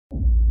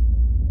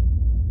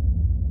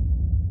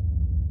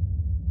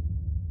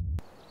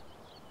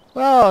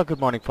Well, good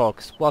morning,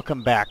 folks.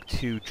 Welcome back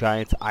to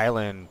Giants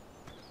Island.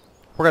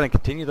 We're going to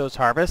continue those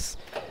harvests.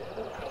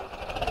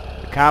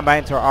 The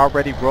combines are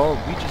already rolled.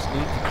 We just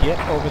need to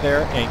get over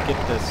there and get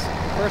this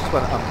first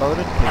one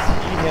unloaded because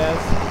he has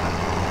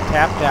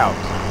tapped out,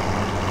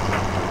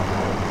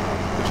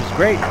 which is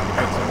great.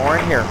 Put some more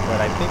in here, but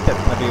I think that's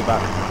going to be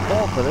about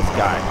full for this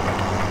guy.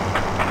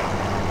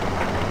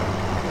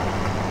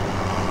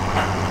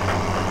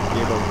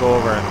 Be able to go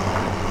over and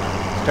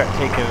start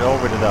taking it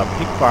over to the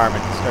pig farm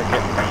and start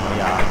getting the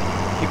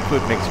pig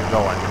food mixer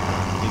going.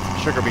 Need some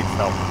sugar beets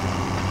though.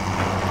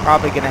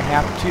 Probably going to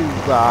have to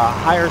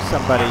hire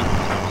somebody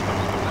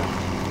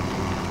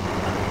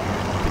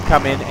to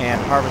come in and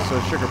harvest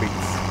those sugar beets.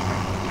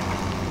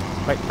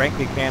 Quite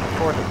frankly, can't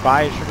afford to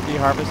buy a sugar beet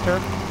harvester.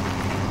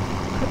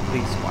 Could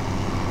lease one.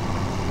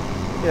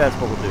 Yeah, that's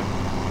what we'll do.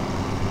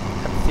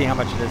 Have to see how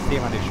much it is, see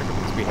how many sugar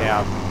beets we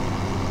have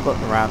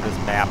floating around this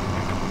map.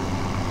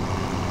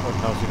 Lord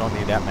knows we don't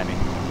need that many.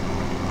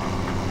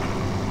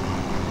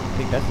 I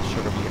think that's a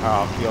sugar beet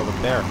field up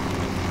there.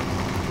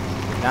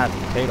 If not, it's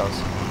potatoes.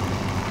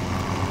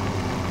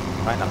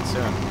 Find out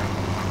soon.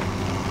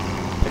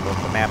 Take a look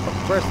at the map, but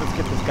first let's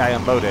get this guy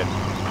unloaded.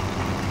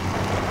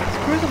 He's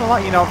cruising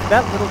along, you know, for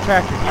that little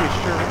tractor, he is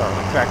sure, or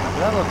tractor,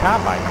 for that little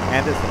combine,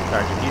 and this little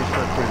tractor, he is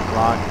sure cruising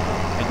along,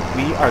 and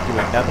we are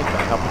doing nothing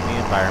but helping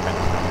the environment.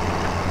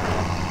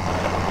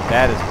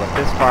 That is what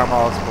this farm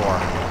all is for.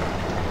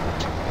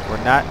 If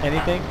we're not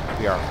anything,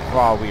 we are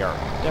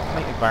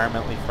definitely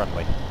environmentally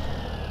friendly.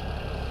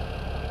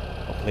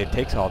 Hopefully it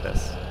takes all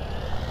this.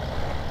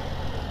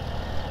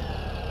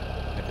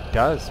 If it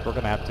does, we're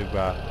going to have to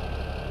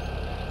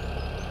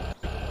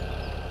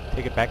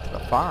take it back to the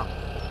farm.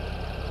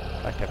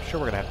 In fact, I'm sure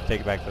we're going to have to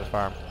take it back to the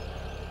farm.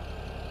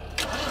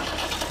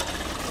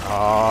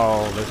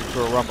 Oh, listen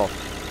to a rumble.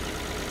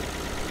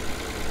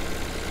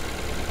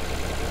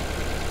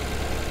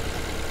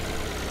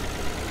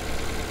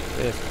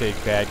 This big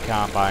bad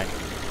combine.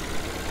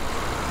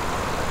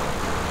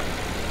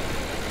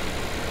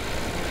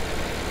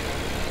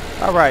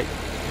 Alright,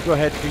 you go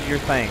ahead and do your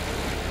thing.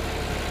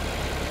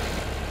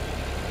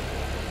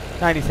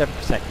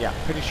 97%, yeah.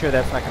 Pretty sure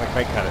that's not going to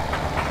quite cut it.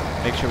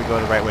 Make sure we go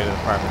the right way to the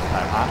farm this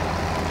time, huh?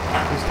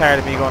 Who's tired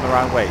of me going the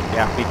wrong way?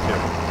 Yeah, me too.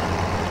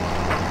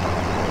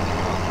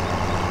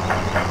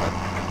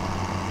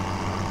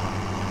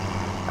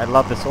 I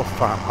love this old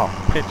farm home.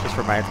 It just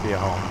reminds me of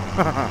home.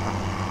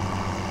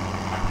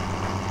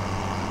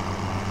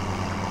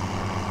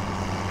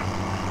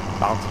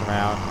 Bouncing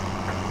around.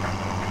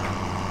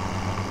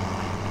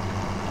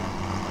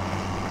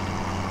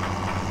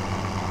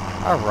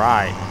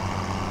 Alright.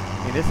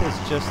 I mean, this is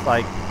just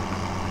like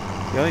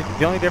the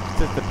only difference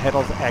is the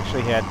pedals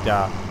actually had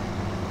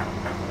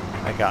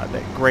like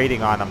the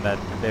grading on them that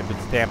they've been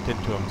stamped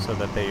into them so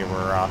that they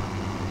were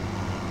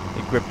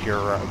they gripped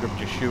your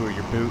shoe or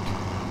your boot.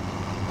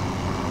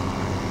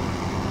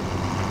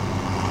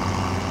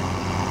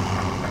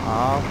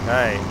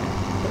 Okay,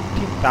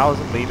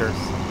 13,000 liters.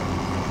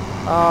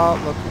 Oh,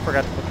 look, we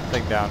forgot to put the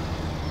thing down.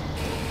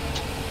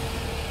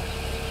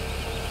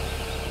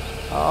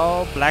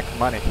 Oh, black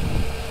money.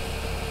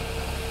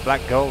 Black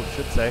gold,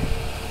 should say.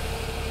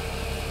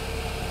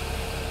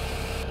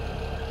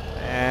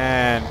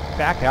 And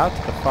back out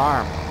to the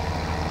farm.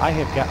 I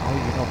have got, oh,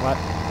 you know what?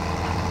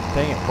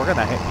 Dang it, we're going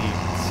to be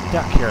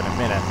stuck here in a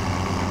minute.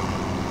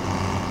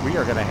 We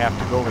are going to have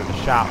to go over to the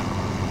shop.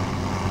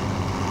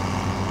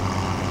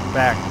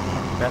 Back.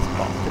 Best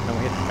balls. Didn't know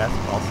we had the best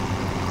balls.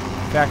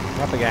 In fact, we're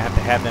probably going to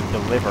have them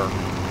deliver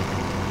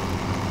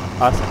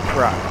us a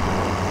truck.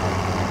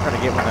 We're going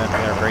to get one of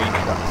their grain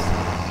trucks.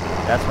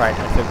 That's right,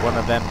 I said one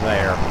of them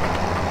there.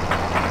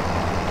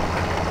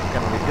 I'm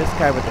going to leave this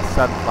guy with the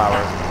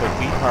sunflowers. The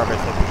wheat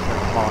harvest, I think, is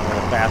going to come along a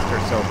little faster.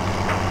 So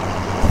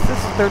this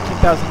is 13,000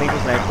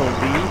 liters, and I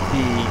believe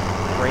the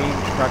grain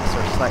trucks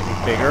are slightly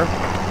bigger.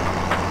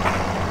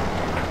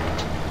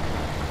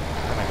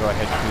 I'm going to go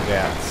ahead and do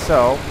that.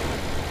 So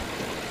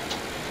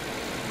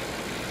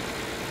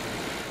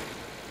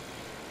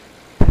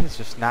that is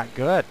just not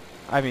good.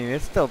 I mean,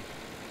 it's still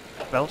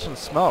belching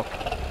smoke.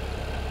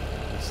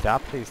 Can you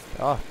stop, please?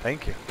 Oh,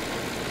 thank you.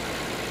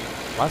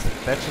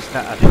 That's just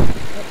not...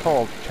 That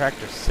whole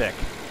tractor's sick.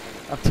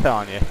 I'm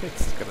telling you,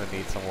 it's going to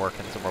need some work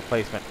and some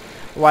replacement.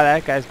 While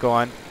that guy's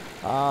going,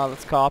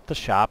 let's call up the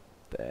shop.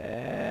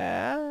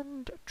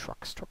 And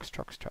trucks.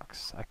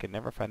 I can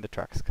never find the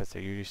trucks because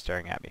they're usually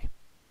staring at me.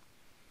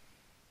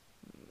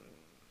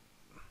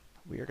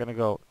 We're going to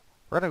go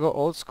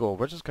old school.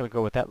 We're just going to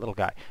go with that little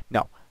guy.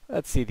 No.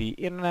 Let's see, the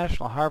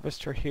International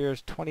Harvester here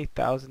is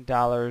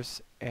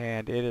 $20,000,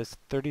 and it is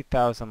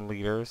 30,000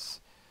 liters.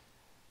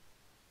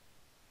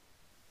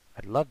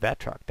 I'd love that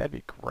truck. That'd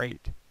be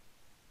great.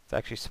 It's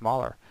actually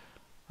smaller,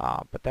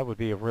 but that would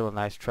be a really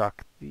nice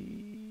truck.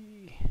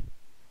 The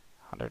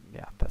 100,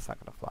 yeah, that's not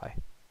going to fly.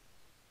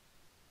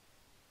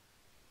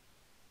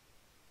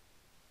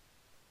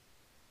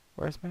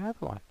 Where's my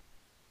other one?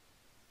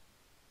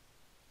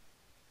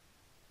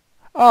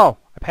 Oh,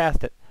 I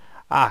passed it.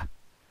 Ah.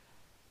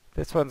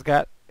 This one's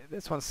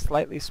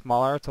slightly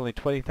smaller. It's only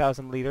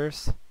 20,000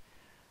 liters.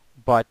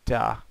 but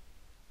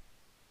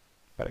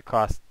it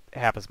costs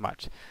half as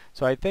much.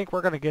 So I think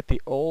we're going to get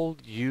the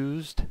old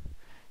used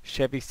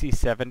Chevy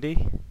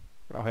C70.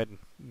 Go ahead and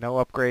no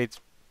upgrades,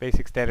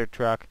 basic standard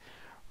truck.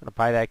 We're going to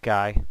buy that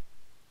guy.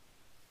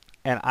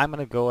 And I'm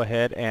going to go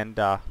ahead and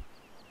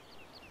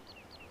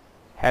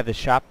have the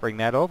shop bring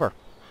that over.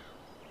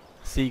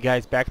 See you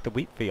guys back at the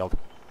wheat field.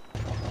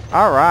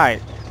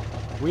 Alright,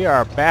 we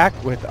are back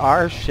with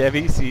our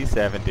Chevy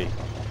C70.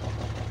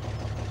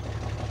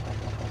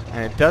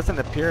 And it doesn't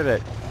appear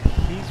that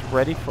he's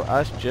ready for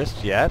us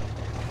just yet.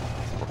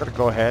 So we're going to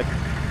go ahead.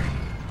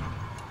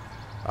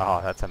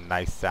 Oh, that's a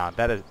nice sound.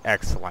 That is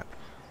excellent.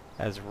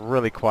 That is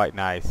really quite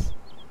nice.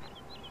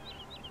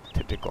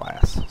 Tinted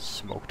glass,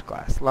 smoked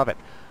glass. Love it.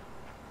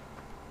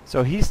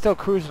 So he's still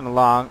cruising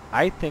along.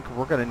 I think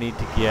we're going to need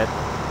to get...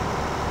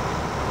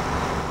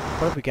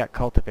 What have we got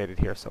cultivated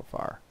here so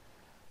far?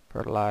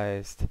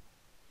 Fertilized,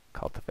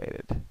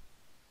 cultivated.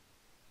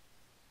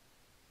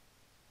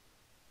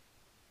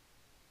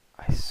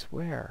 I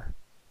swear.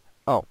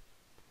 Oh,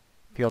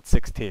 field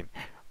 16.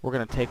 We're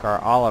going to take our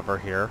Oliver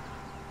here,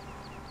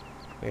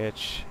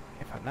 which,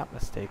 if I'm not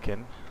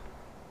mistaken,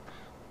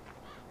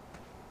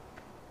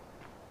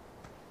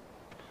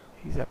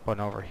 he's up one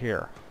over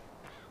here.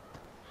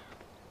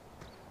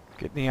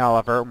 Getting the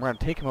Oliver, and we're going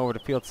to take him over to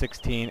field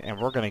 16, and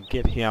we're going to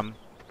get him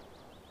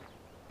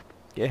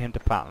to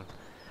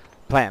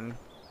planting.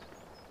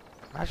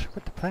 I'm not sure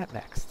what to plant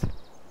next.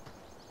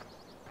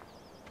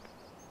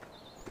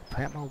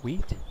 Plant more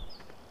wheat?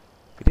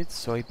 We did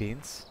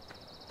soybeans.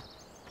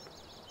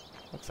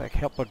 Looks like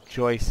Helper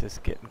Joyce is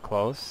getting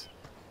close.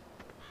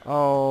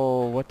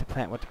 Oh, what to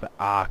plant,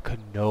 Ah,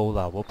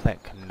 canola. We'll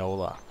plant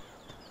canola.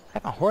 I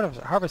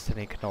haven't harvested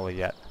any canola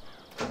yet.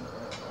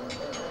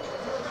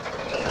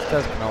 This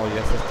does canola,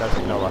 yes, this does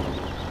canola.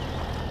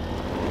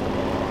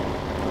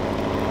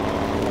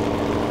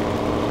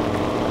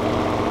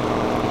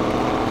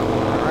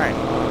 Alright,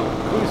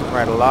 cruising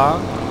right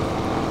along.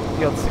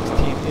 Field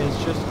 16 is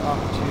just off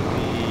to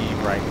the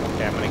right.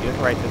 Okay, I'm going to get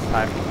it right this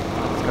time.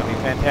 It's going to be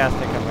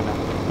fantastic. I'm going to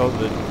go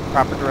the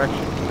proper direction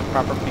to the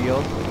proper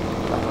field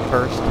the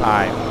first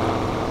time.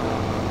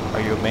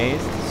 Are you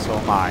amazed? So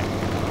am I.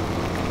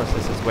 Of course,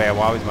 this is the way I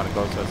always want to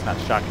go, so it's not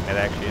shocking that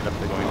I actually end up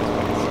going this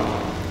way. So.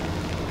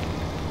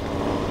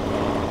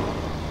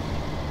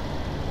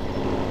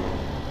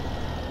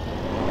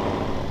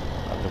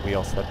 Love the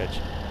wheel slippage.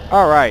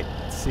 Alright,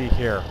 let's see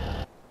here.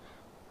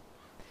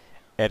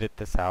 Edit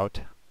this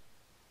out.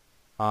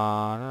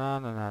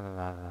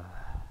 No.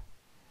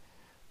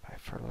 By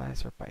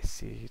fertilizer, by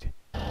seed.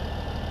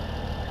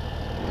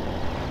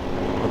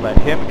 We'll let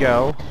him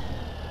go.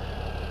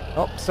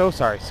 Oh, so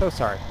sorry.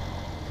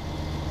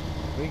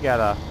 We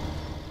gotta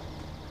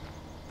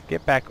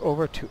get back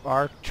over to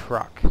our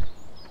truck.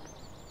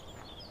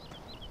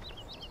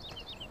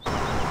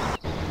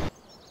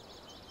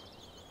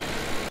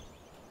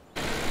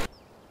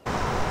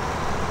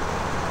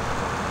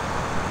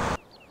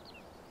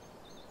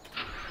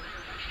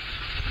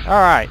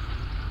 Alright.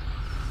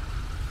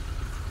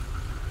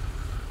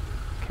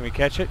 Can we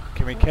catch it?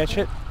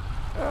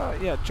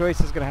 Yeah, Joyce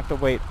is gonna have to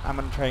wait. I'm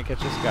gonna try and catch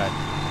this guy.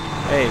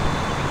 Hey,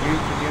 can you,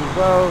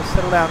 whoa,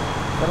 settle down.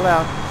 Can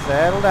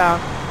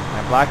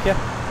I block you?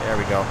 There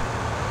we go.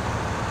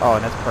 Oh,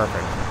 and that's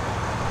perfect.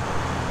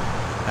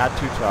 Not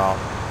too tall.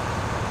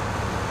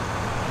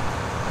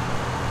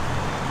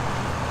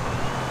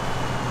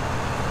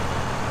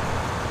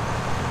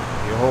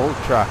 The old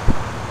truck.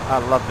 I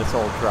love this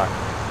old truck.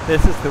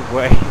 This is the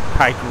way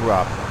I grew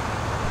up.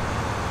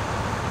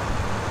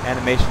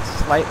 Animation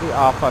slightly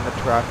off on the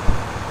truck,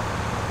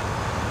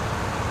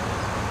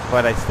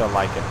 but I still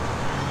like it.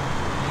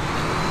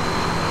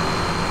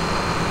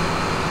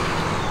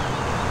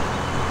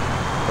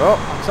 Oh,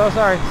 I'm so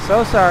sorry.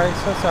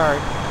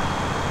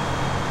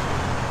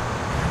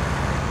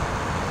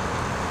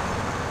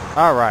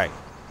 Alright.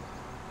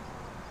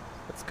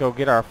 Let's go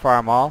get our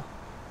farm all.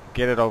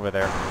 Get it over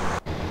there.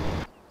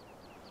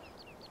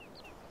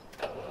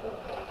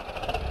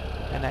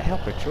 And that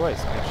Helper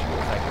Joyce, man, she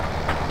was like,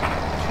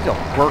 she's a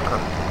worker.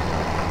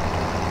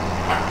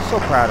 So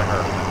proud of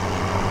her.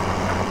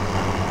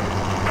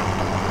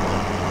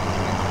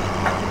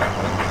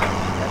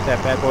 Got that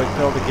bad boy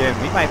filled again.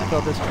 We might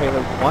fill this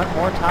trailer one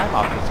more time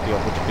off this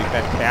field, which would be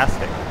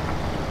fantastic.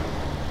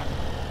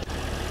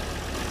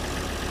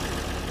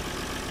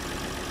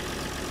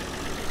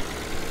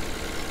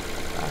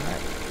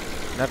 Alright.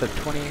 Another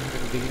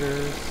 2,800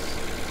 liters.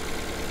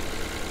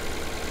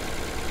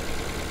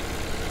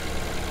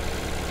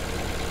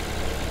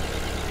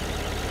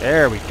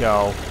 There we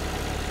go.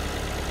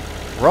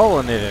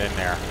 Rolling it in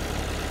there.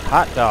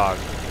 Hot dog.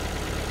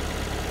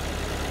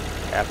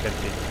 Half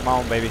empty. Come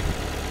on, baby.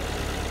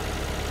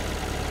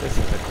 This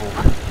is a cool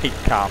neat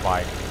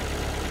combine.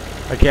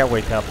 I can't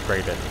wait to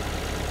upgrade it.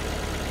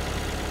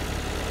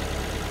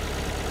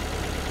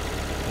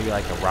 Maybe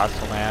like a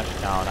Rostelmach?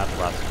 No, not the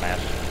Rostelmach.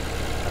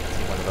 I haven't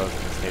seen one of those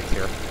in the States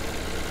here.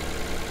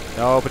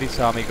 Nobody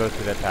saw me go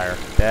through that tire.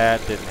 That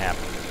didn't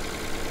happen.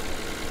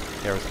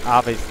 There was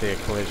obviously a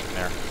collision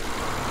there.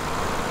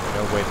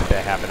 No way that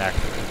that happened.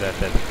 Actually, that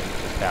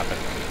just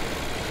happened.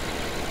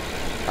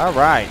 All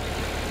right,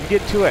 you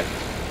get to it.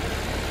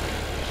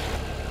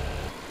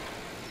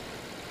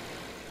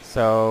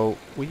 So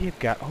we've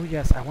got. Oh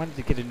yes, I wanted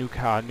to get a new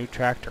new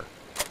tractor.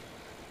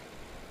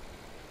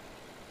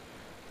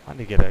 I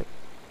wanted to get a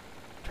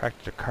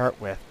tractor to cart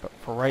with, but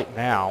for right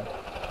now,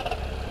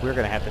 we're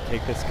gonna have to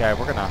take this guy.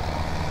 We're gonna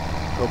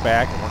go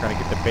back and we're gonna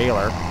get the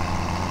baler.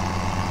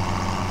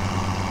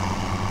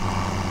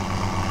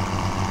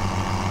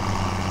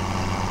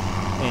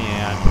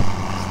 And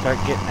start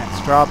getting that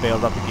straw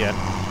baled up again.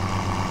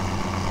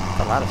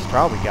 That's a lot of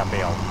straw we got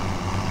baled.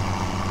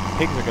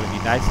 Pigs are going to be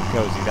nice and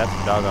cozy, that's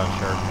for doggone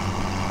sure.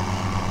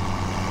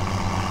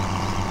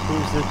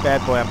 Who's this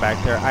bad boy on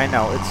back there? I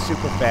know, it's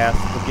super fast.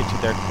 We'll get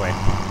you there quick.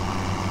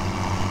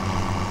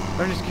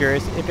 I'm just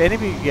curious, if any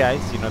of you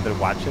guys, you know, that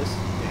watch this,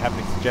 you have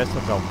any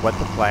suggestions on what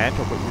to plant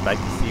or what you'd like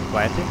to see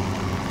planted,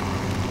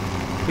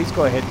 please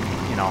go ahead and,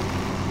 you know,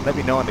 let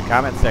me know in the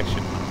comment section.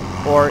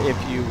 Or if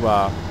you,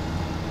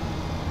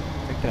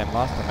 that I'm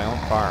lost on my own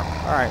farm.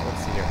 Alright,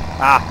 let's see here.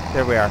 Ah,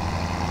 there we are.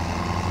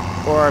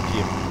 Or if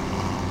you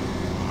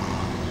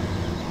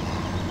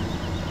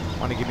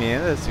want to give me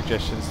any other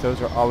suggestions, those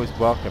are always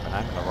welcome, and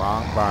I'm in the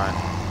wrong barn.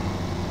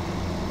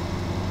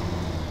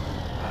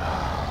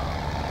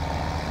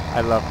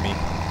 I love me.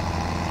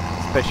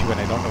 Especially when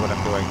I don't know what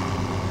I'm doing.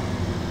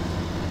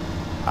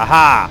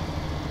 Aha!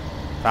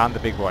 Found the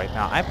big boy.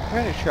 Now, I'm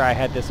pretty sure I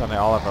had this on the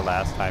Oliver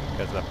last time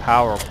because of the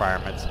power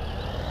requirements.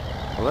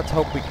 Well, let's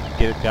hope we can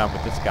get it done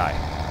with this guy.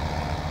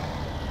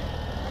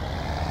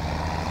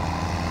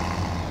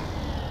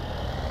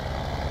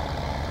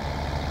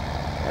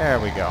 There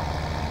we go.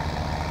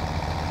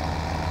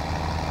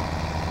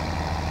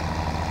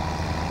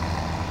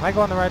 Am I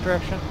going the right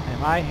direction?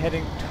 Am I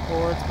heading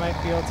towards my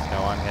fields?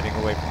 No, I'm heading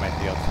away from my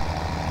fields.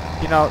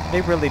 You know,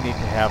 they really need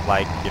to have,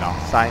 like, you know,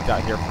 signs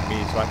out here for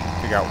me so I can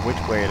figure out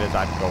which way it is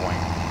I'm going.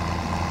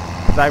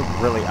 Because I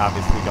really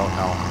obviously don't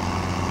know.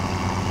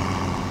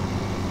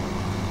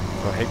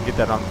 Go ahead and get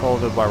that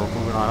unfolded while we're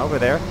moving on over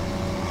there.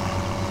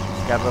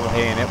 It's got a little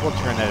hay in it. We'll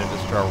turn that into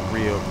straw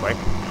real quick.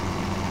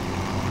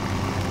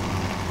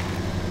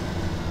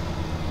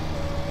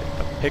 Get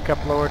the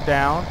pickup lowered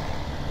down.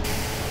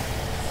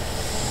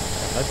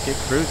 And let's get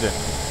cruising.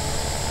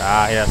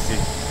 Ah, yeah, see.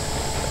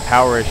 The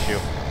power issue.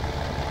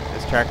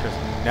 This tractor's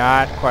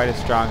not quite as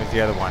strong as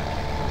the other one.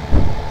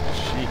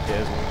 She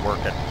is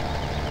working.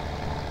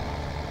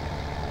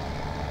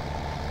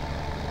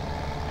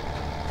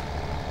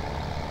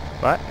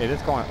 But it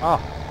is going, oh,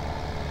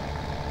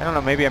 I don't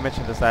know, maybe I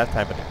mentioned this last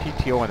time, but the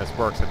PTO in this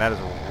works, and that is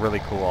really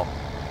cool.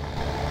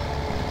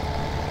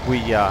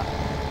 I'm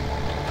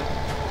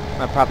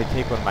going to probably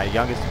take one of my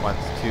youngest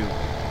ones to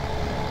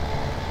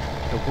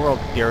the World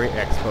Dairy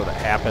Expo that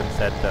happens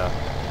at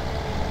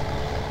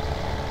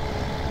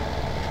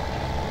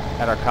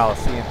our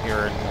Coliseum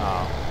here in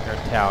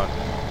town.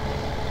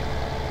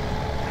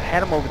 I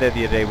had them over there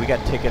the other day. We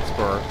got tickets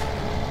for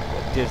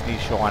Disney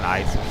show on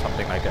ice or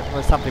something like that. It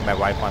was something my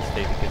wife wants to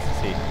take the kids to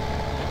see.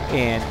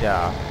 And,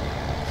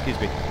 excuse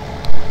me.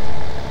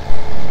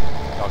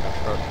 Dog on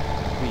the road.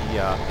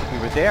 We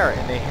were there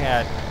and they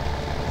had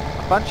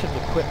a bunch of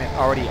equipment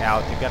already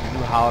out. They've got a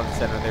new Holland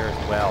Center there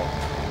as well.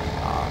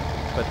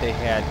 But they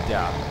had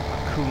a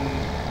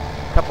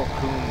couple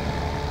Coon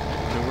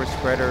manure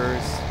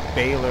spreaders,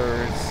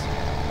 balers,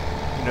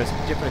 you know, some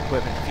different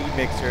equipment, feed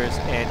mixers,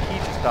 and he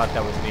just thought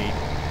that was neat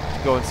to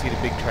go and see the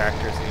big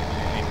tractors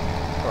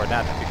or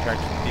not the big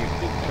tractors, the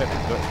equipment,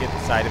 go get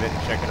inside of it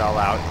and check it all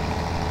out.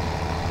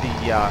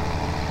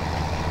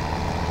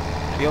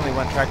 The only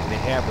one tractor they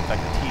had was like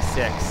a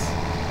T6,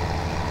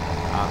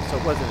 so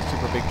it wasn't a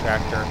super big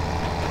tractor,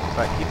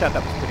 but he thought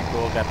that was pretty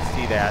cool. Got to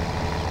see that.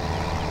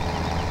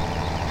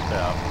 The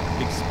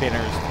big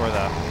spinners for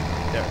that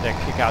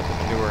kick out the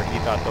manure.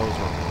 He thought those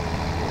were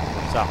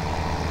something.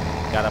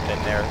 Got up in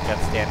there, got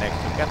to stand next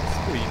to him. Got to,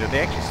 you know,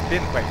 they actually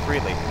spin quite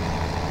freely.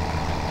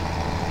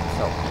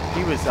 So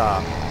he was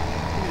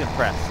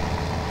impressed.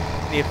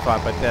 He had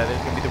fun, but there's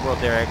going to be the World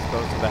Dairy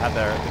Expo, so they have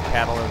the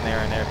cattle in there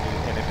and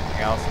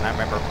everything else. And I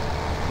remember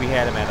we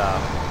had him at a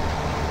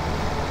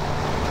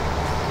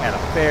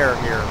fair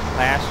here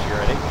last year.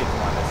 I didn't get to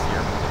one this year.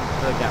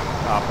 Really kind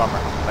of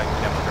bummer, like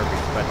Denver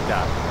Derbies, but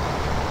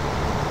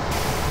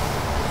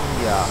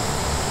he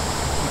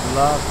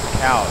loves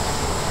cows.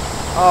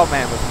 Oh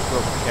man, was he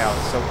thrilled with cows.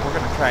 So we're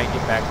going to try and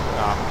get back,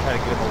 try to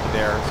get him over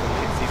there so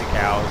he can see the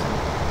cows and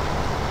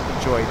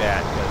enjoy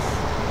that, because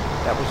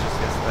that was just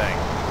his thing.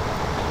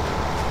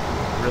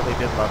 Really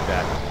did love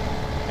that.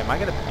 Am I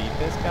going to beat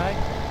this guy?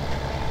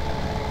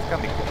 It's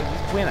going to be good.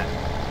 He's winning.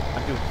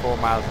 I'm doing 4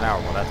 miles an hour.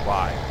 Well, that's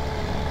why.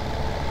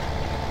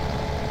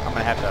 I'm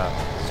going to have to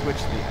switch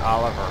to the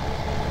Oliver.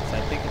 So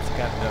I think it's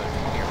got another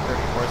 20 or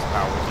 30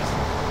 horsepower, which is,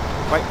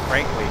 quite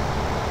frankly,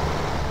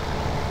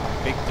 a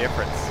big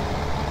difference.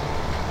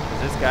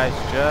 Because this guy's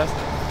just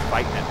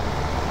fighting it.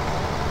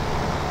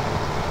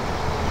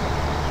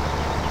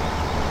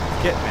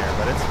 It's getting there,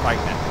 but it's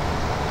fighting it.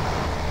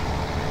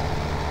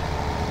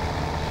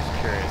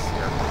 Curious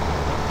here.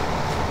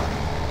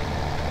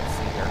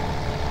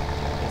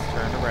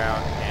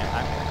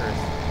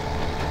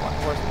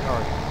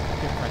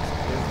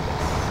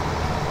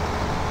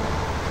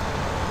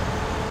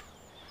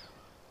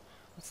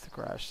 What's the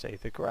garage say?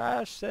 The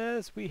garage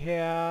says we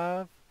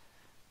have...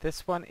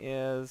 This one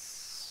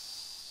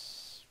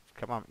is...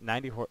 Come on,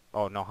 90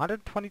 oh no,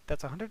 120...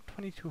 That's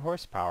 122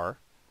 horsepower.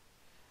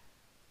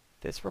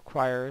 This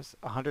requires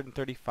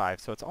 135,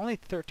 so it's only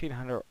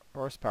 1,300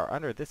 horsepower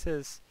under. This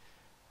is...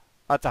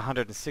 That's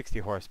 160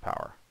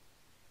 horsepower.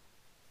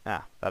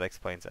 Ah, that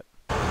explains it.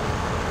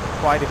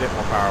 Quite a bit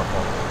more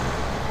powerful.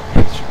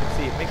 As you can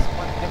see, it makes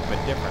one heck of a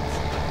difference.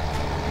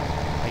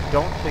 I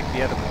don't think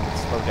the other one would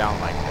slow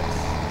down like this.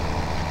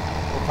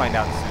 We'll find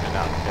out soon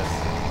enough, because...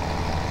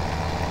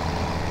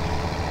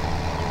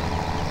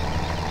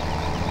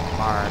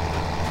 Maren,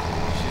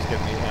 she's going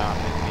to need to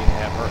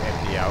have her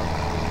empty out.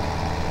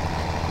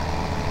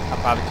 I'll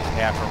probably just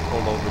have her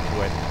pull over to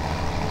it,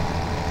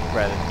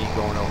 rather than me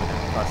going over there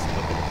and fussing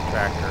looking at the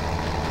tractor.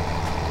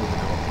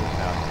 Moving the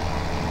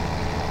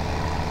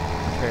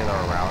trailer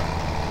around.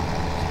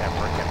 Just have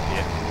her empty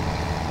it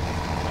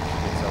when she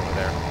gets over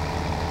there.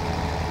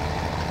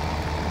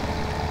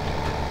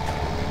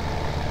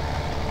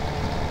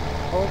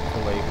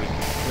 Hopefully we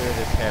can clear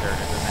this header and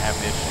it doesn't have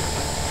an issue.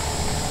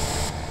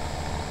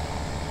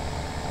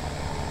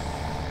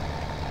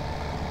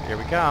 Here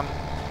we come.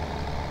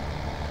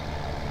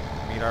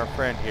 Meet our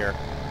friend here,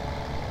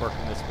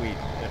 working this wheat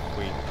if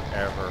we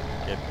ever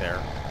get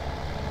there.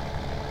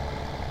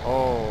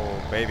 Oh,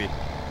 baby.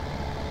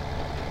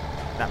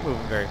 Not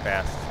moving very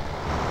fast.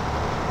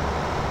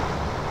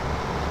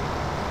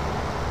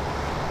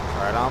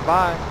 Right on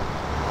by.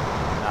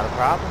 Not a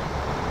problem.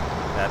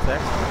 That's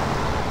excellent.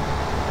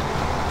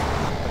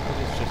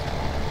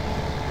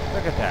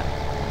 Look at that.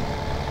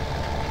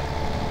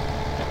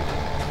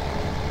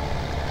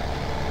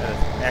 That is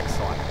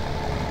excellent.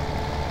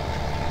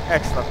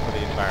 Excellent for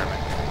the environment.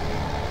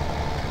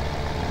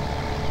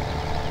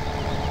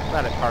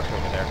 Glad it parked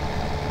over there.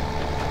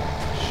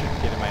 Shouldn't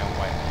get in my own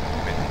way.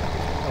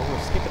 Oh, we're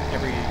skipping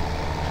every...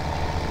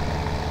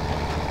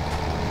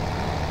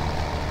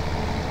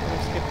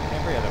 We're skipping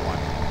every other one.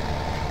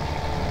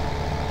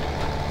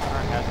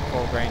 Maren has a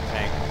full grain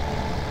tank.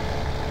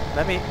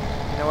 Let me...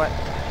 You know what?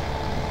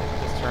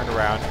 Turned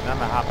around, and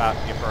I'm going to hop out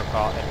and give her a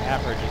call and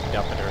have her just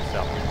dump it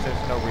herself, because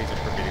there's no reason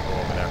for me to go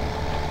over there.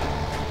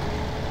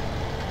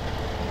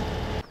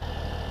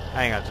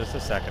 Hang on just a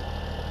second.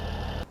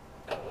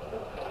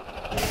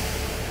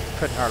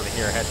 Couldn't hardly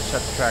hear, I had to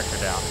shut the tractor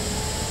down.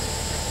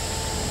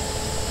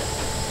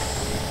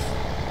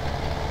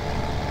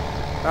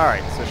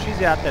 Alright, so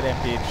she's out that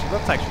empty, and she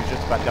looks like she's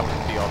just about done with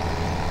the field.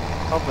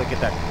 Hopefully get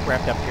that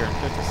wrapped up here in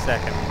just a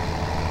second.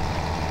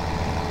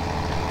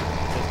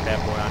 This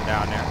bad boy on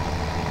down there.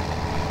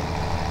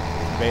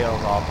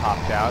 Bales all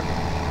popped out.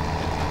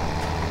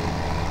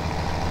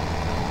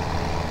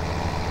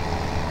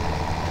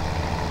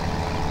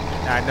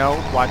 Now I know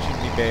watching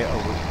me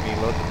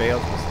load the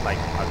bales was like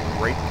a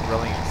great,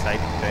 thrilling,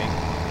 exciting thing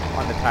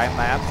on the time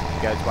lapse. If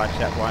you guys watched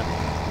that one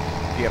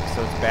a few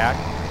episodes back,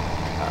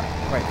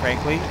 quite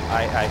frankly,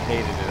 I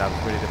hated it. I was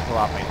ready to pull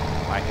out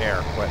my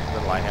hair, what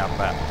little I have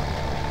left,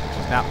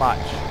 which is not much.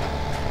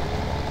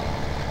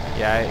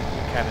 Yeah, it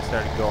kind of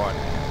started going.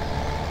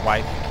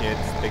 Wife,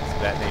 kids, things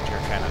of that nature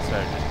kind of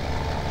started just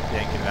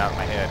yanking it out of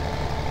my head.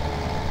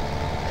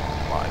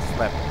 Well, I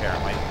slept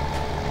apparently.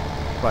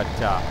 But,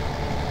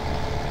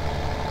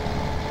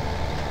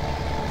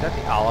 is that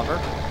the Oliver?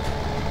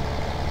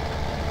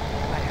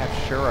 I have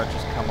Shura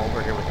just come over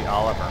here with the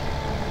Oliver.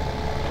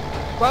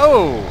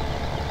 Whoa!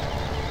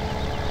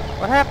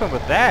 What happened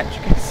with that?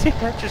 You can see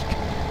that just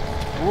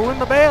threw in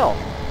the bale.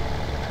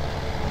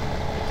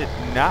 I did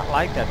not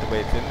like that the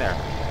way it's in there.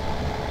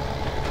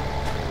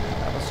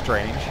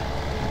 Strange.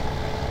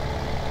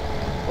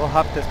 We'll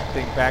huff this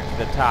thing back to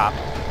the top.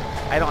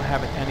 I don't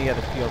have any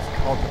other fields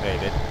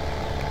cultivated.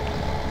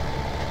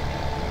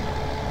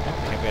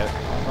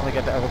 I've only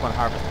got the other one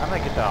harvested. I'm going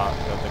to get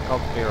the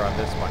cultivator on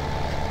this one.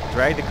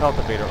 Drag the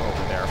cultivator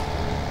over there.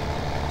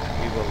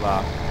 We will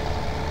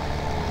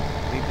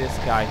leave this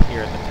guy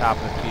here at the top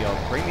of the field.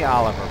 Bring the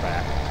Oliver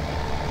back.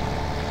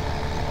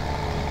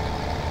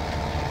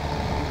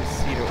 Leave the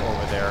cedar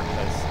over there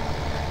because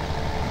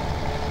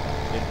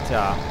it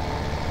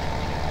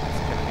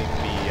need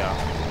to be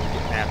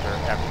getting after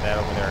that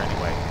over there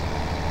anyway.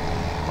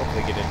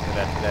 Hopefully get into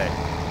that today.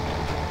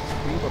 So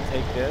we will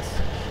take this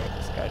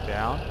guy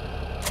down.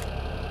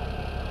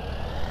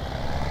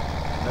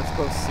 And let's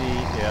go see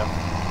if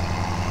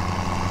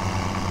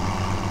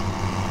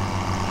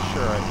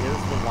Shura is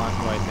the one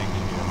who I think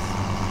she is.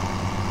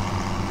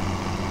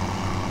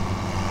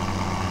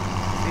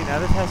 See, now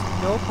this has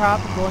no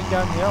problem going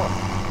downhill.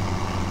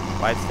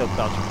 Why it's still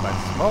belching by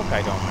smoke,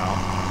 I don't know.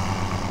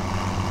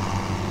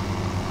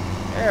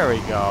 There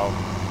we go.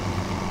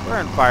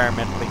 We're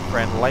environmentally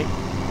friendly.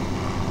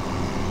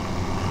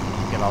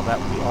 Get all that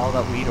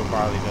wheat or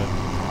barley to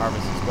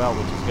harvest as well,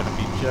 which is going to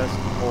be just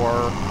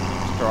for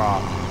straw.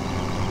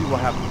 We will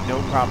have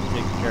no problem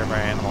taking care of our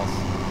animals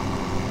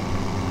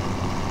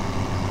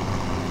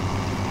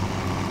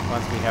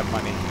once we have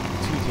money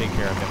to take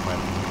care of them with.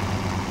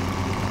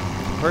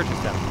 To purchase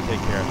them to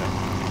take care of them.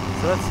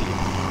 So let's see.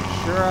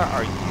 Shura,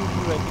 are you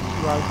who I think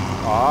you are?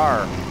 You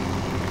are.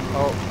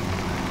 Oh,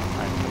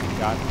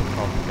 not the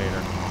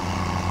cultivator.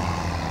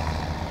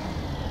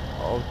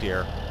 Oh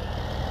dear.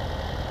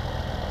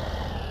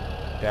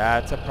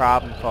 That's a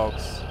problem,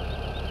 folks.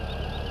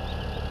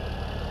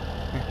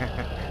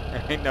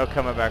 There ain't no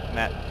coming back from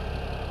that.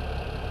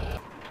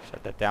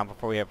 Shut that down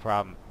before we have a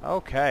problem.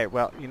 Okay,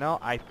 well, you know,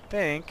 I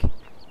think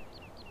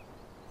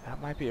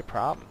that might be a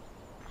problem.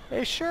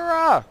 Hey,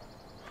 Shura!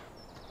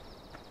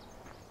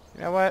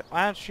 You know what?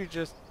 Why don't you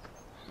just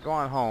go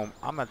on home?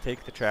 I'm going to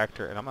take the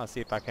tractor and I'm going to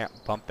see if I can't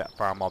bump that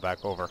farm wall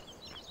back over.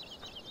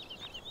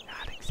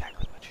 Not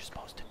exactly what you're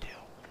supposed to do.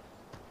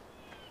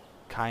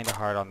 Kind of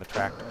hard on the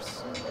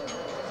tractors.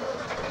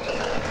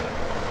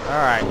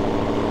 Alright.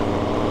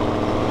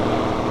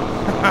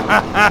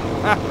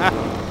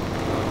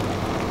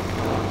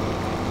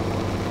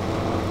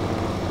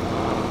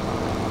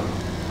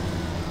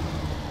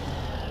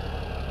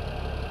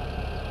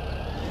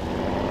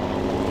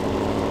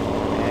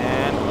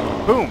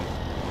 And boom.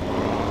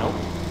 Nope.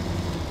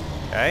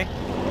 Okay.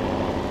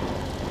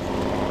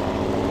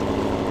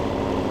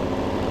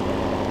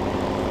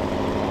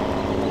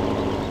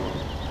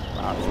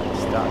 Wow, it's like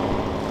stuck.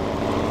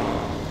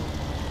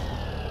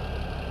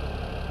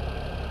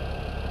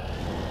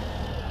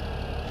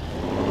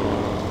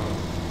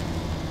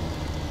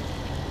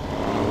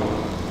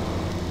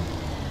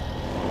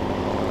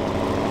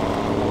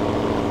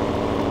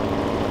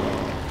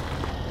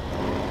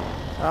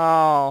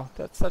 Oh,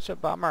 that's such a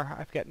bummer.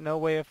 I've got no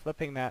way of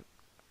flipping that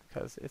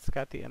because it's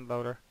got the end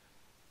loader.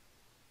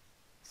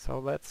 So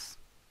we're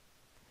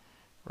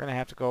going to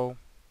have to go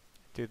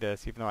do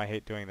this, even though I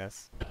hate doing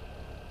this.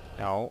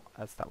 No,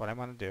 that's not what I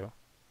want to do.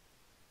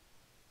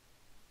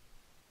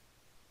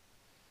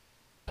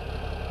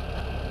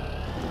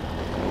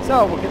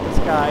 So we'll get this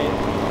guy,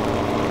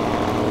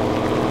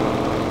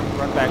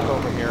 run back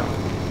over here,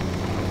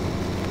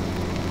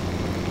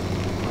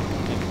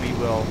 and we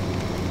will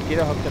get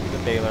it hooked up to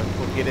the baler.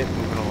 We'll get it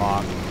moving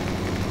along.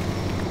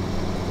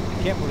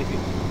 I can't believe you.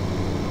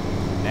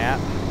 Nah,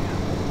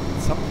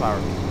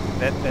 sunflower.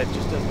 That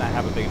just does not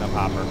have a big enough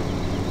hopper.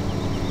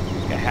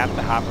 Got half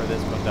the hopper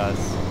this one does.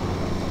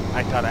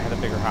 I thought I had a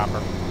bigger hopper.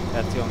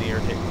 That's the only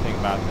irritating thing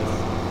about this.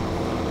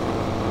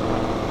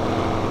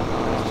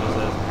 This just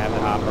doesn't have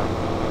the hopper.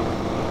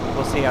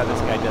 We'll see how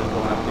this guy does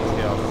going up these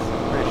hills.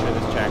 I'm pretty sure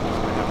this tractor's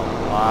going to have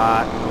a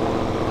lot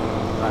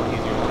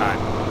easier time.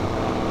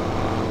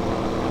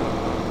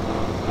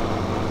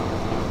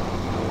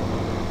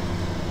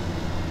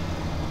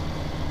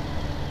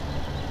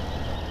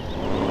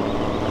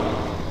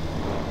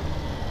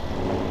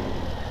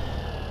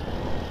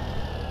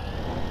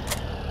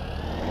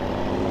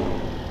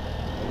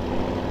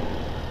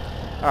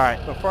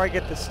 Alright, before I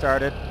get this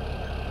started,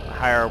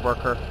 hire a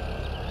worker.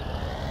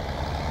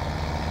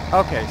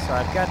 Okay, so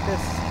I've got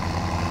this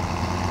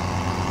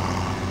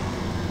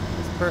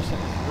person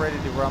is ready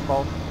to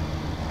rumble.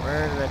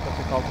 Where did I put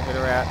the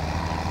cultivator at?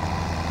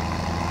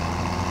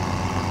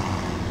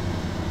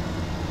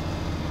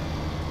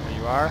 There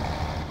you are.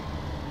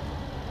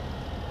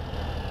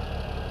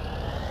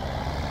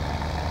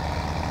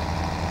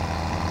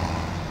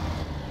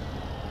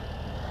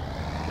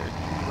 Get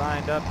you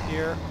lined up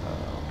here.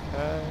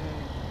 Okay.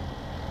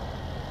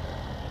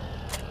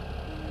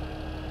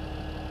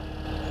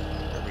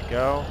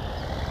 Go.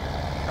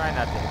 Try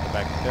not to hit the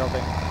back of the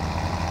building.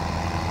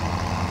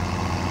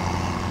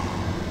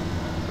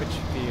 Which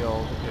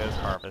field is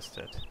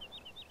harvested?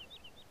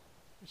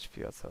 Which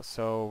field?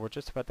 So we're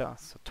just about done.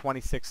 So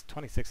 26.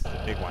 26 is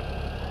a big one.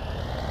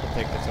 We'll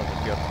take this over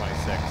field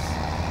 26.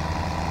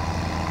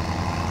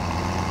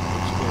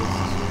 Which is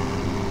to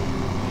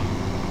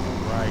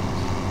right.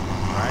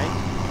 Right?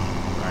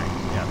 Right.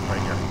 Yeah, it's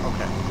right here.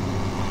 Okay.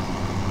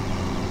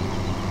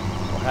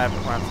 We'll have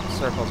it run some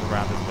circles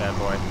around this bad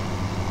boy.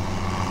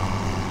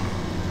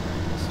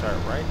 Start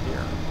right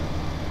here.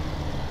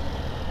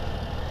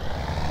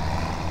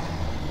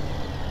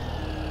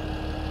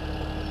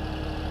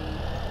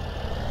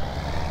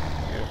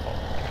 Beautiful.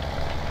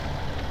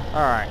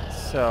 Alright,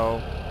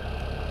 so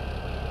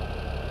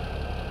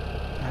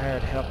I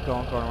had help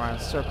going around in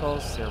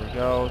circles. There we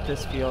go.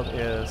 This field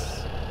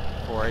is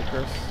 4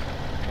 acres.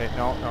 Okay,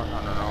 no.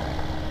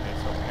 Okay,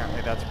 so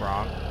apparently that's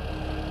wrong.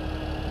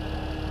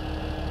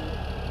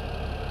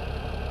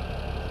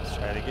 Let's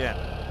try it again.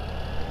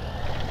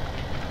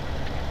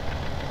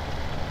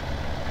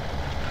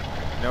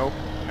 Nope,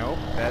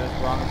 that is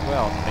wrong as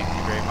well. Thank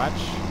you very much.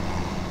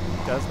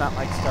 It does not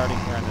like starting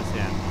here on this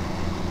end.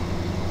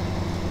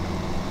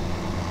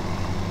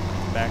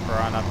 Back or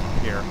on up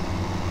here.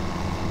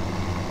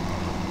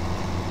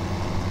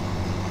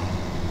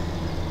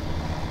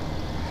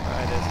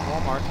 Try this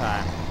one more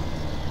time.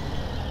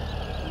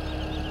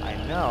 I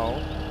know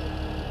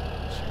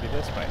it should be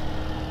this way.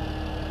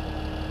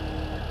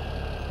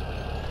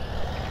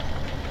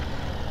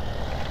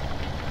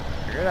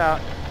 Figure it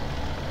out.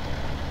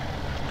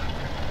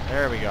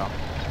 There we go.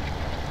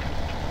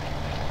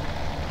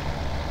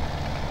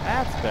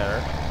 That's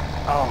better.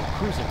 Oh,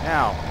 cruising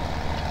now.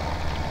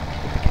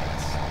 Hit the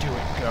gas. Do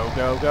it. Go,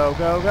 go, go,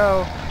 go,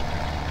 go.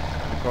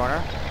 In the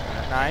corner.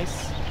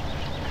 Nice.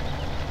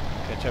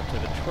 catch up to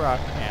the truck,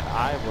 and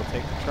I will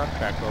take the truck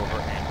back over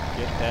and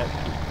get that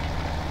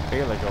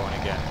baler going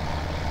again.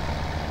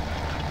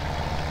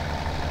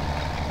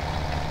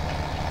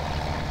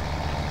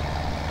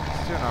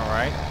 It's doing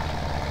alright.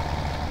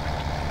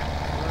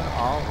 Doing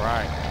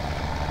alright.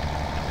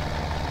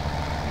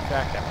 In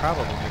fact, I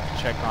probably need to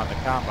check on the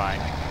combine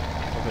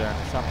over there in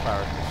the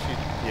sunflowers, because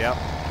yep,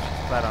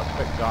 she's flat out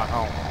quit and gone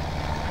home.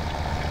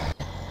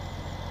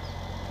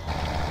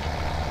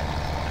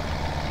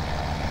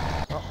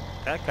 Oh,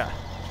 that guy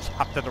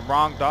hopped in the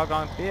wrong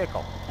doggone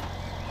vehicle.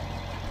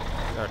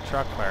 Our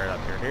truck fired up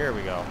here. Here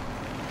we go.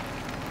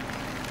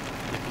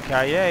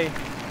 Yippee-ki-yay.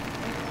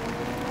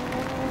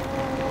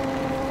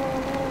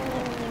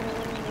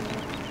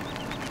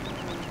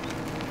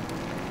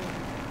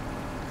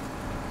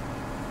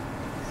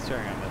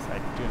 Steering on this, I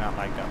do not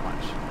like that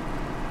much.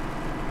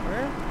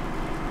 Where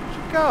did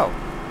you go?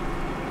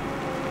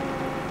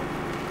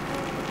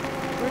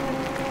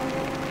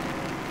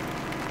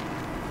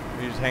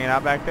 Are you just hanging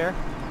out back there?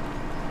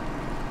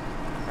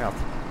 Well,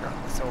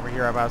 it's over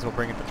here. I might as well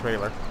bring it the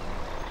trailer.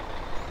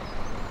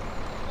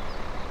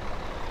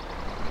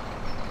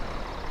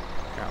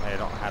 Apparently I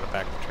don't know how to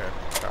back the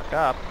truck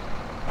up.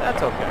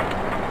 That's okay.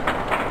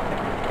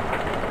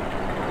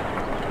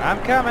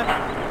 I'm coming.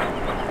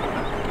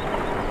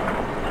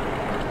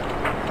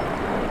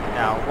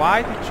 Now,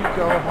 why did you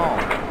go home?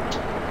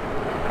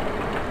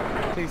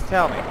 Please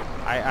tell me.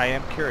 I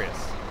am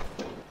curious.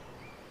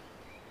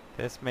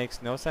 This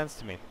makes no sense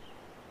to me.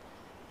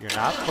 You're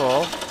not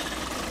full.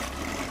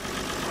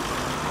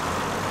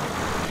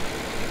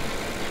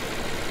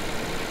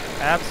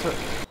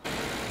 Absolutely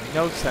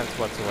no sense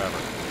whatsoever.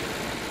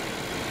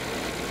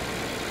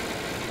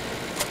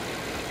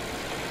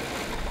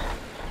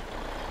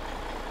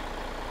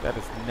 That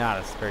is not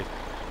a very...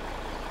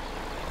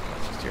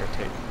 That's just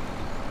irritating. I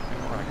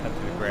want to cut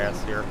through the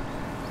grass here.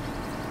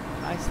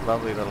 Nice,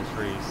 lovely little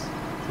trees.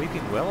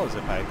 Weeping willows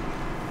if I...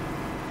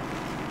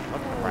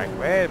 Look the right way.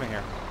 Wait a minute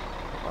here.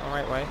 Going the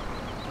right way.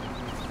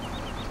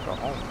 Let's go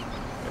home.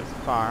 There's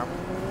the farm.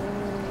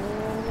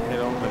 Head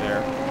over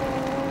there.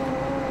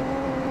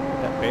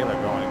 Get that baler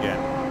going again.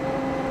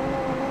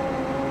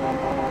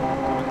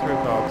 Coming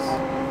through, folks.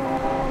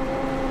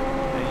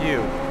 And you.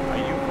 Are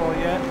you full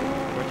yet?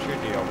 What's your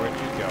deal? Where'd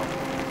you go?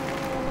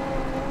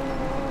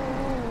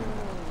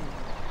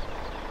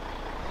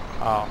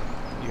 Oh,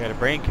 you had a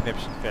brain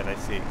conniption fit, I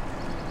see.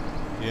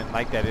 You didn't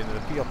like that into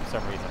the field for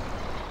some reason.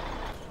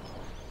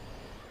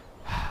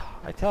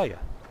 I tell you,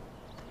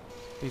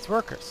 these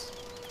workers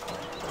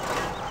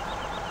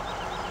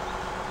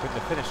couldn't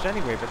have finished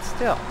anyway, but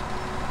still.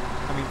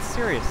 I mean,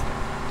 seriously.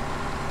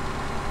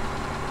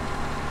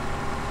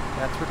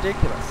 That's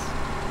ridiculous.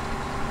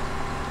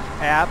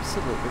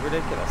 Absolutely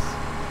ridiculous.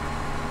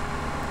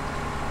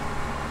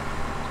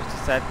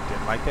 Just said,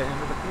 didn't like that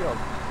into the field.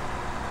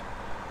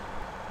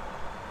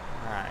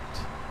 Alright.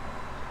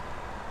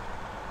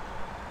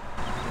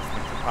 This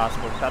thing's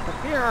impossible without the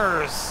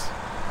mirrors!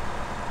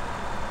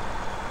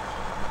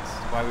 This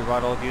is why we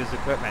bought old used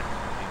equipment,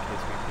 in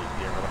case we beat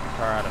the ever-looking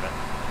car out of it.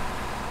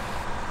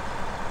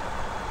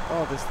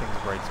 Oh, this thing's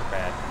brakes are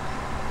bad.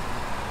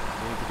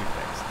 They need to be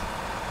fixed.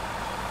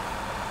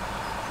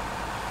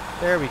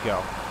 There we go.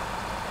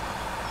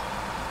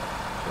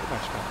 Pretty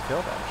much gonna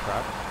fill that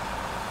truck.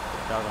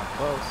 Get doggone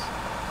close.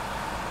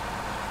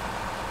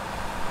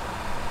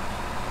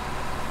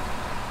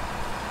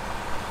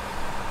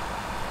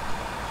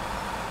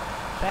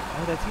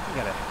 Oh, that's even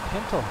got a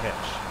pintle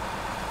hitch.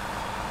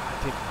 I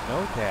didn't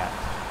know that.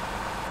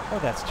 Oh,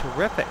 that's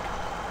terrific.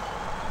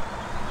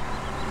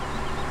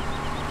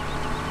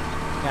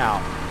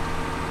 Now,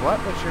 what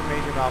was your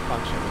major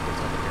malfunction with this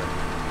over here?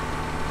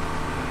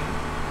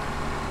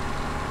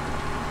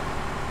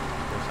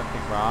 Is there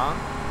something wrong?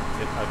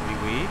 Is it ugly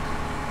weed?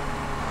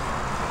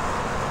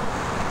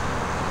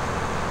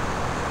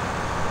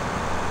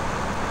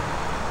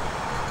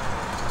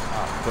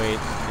 Oh, wait,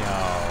 no.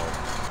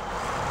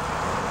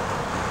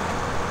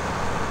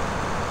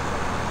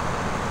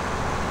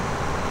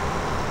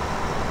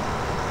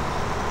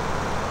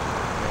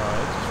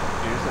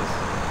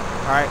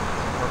 Alright,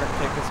 we're going to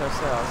take this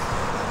ourselves.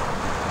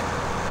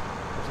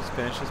 We'll just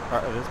finish this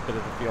part of this bit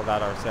of the field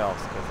out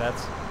ourselves, because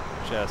that's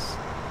just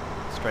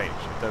strange.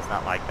 It does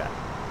not like that.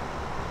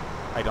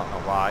 I don't know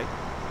why,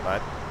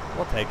 but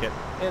we'll take it.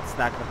 It's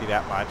not going to be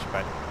that much,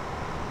 but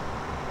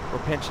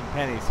we're pinching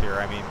pennies here.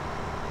 I mean,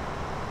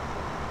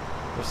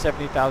 there's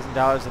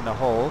 $70,000 in the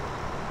hole,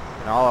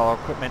 and all our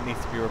equipment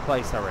needs to be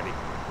replaced already,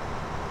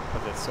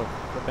 because it's so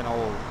flippin'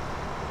 old.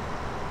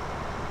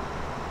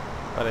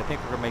 But I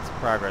think we're going to make some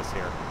progress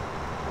here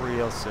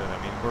real soon. I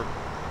mean, we're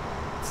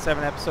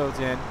 7 episodes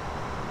in.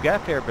 We've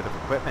got a fair bit of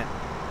equipment.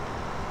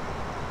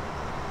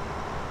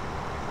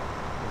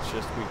 It's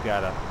just we've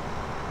got to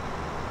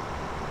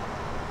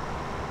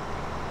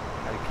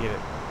get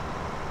it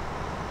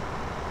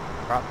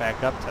brought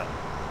back up to,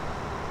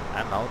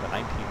 I don't know, the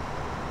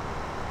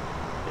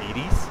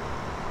 1980s?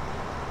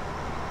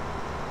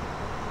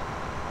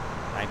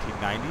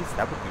 1990s?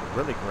 That would be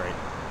really great.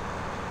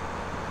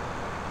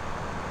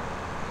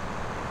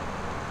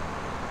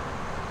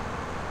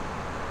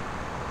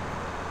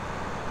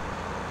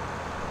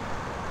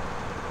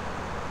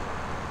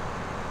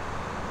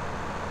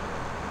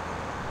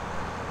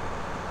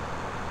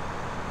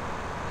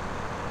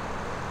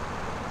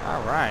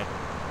 Alright.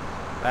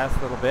 Last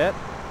little bit.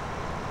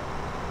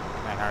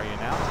 Can I hire you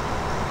now?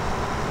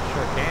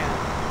 Sure can.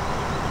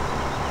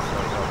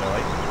 Silly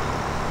hillbilly.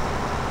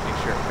 Make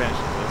sure it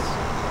finishes this.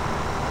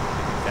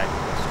 Didn't exactly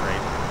go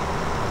straight.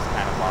 It was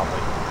kind of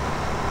wobbly.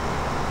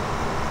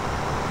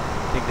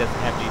 Thing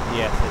doesn't have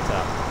GPS. It's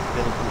a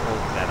little too old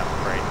for that, I'm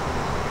afraid.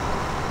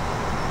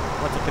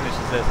 Once it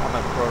finishes this, I'm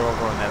going to throw it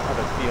over on that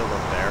other field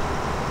over there.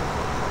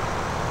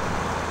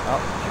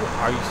 Oh,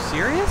 are you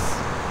serious?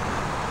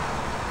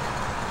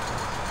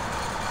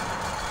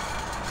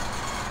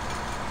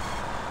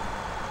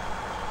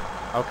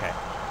 Okay,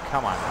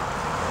 come on now.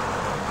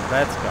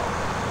 Let's go.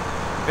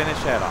 Finish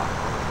that off.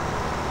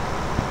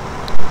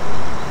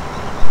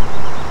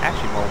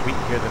 Actually, more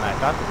wheat here than I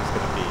thought there was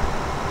going to be.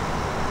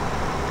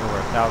 Over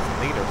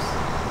 1,000 liters.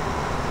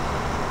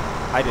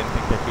 I didn't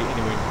think there'd be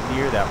anywhere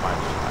near that much.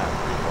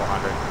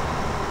 300-400.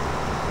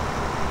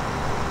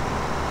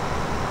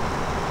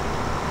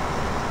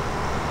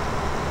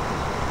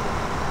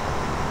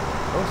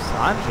 Oh,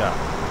 Sanja.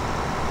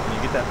 Can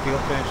you get that field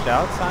finished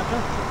out, Sanja?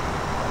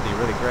 That'd be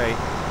really great.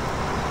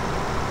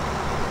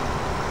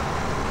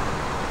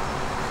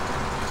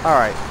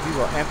 Alright, we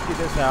will empty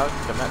this out.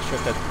 I'm not sure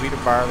if that's wheat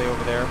or barley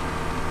over there.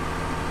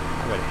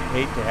 I would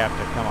hate to have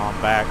to come on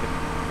back and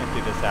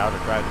empty this out or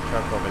drive the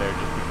truck over there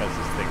just because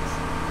this thing's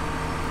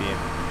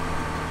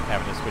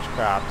having to switch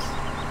crops.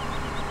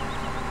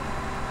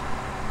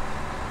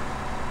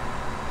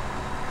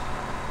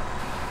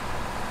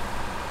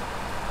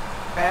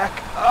 Back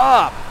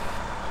up!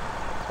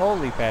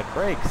 Holy bad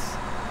brakes.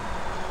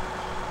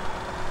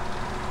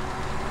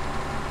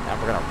 Now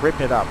we're going to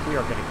rip it up. We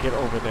are going to get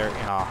over there in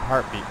a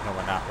heartbeat. No,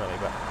 we're not really,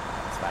 but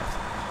it's nice.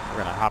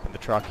 We're going to hop in the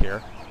truck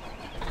here.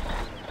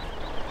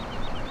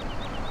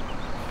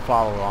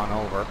 Follow on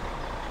over.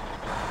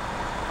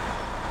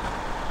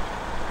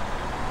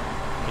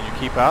 Can you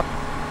keep up?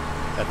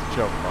 That's a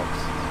joke,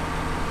 folks.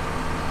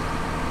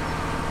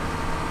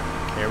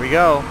 Here we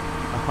go.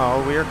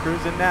 Oh, we are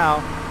cruising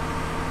now.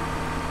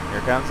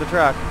 Here comes the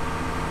truck.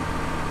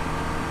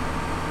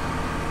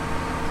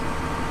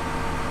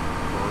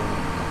 Vroom.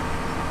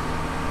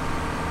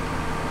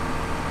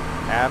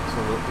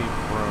 Absolutely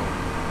vroom.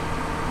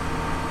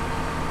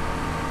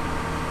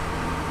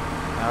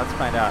 Now let's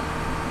find out.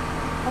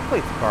 Hopefully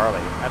it's barley.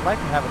 I'd like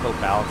to have a little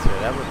balance here.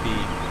 That would be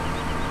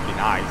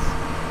nice.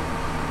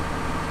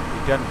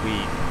 We've done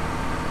wheat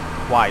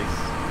twice,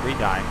 3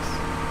 times.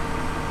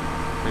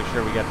 Pretty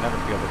sure we got another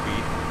field of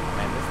wheat.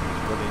 Man, this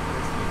thing's really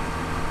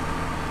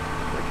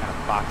kind of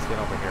boxed in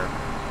over here.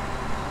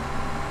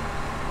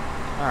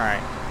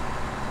 Alright.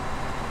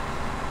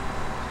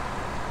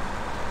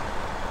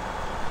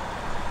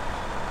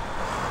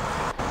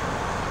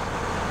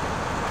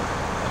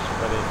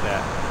 What is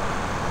that?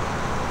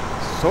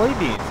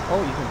 Soybeans.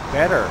 Oh, even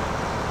better.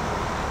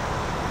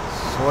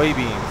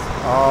 Soybeans.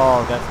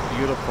 Oh, that's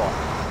beautiful.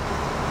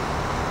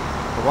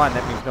 For one,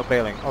 that means no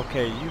baling.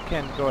 Okay, you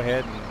can go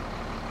ahead and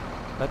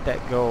let that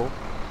go.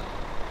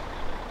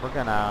 We're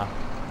gonna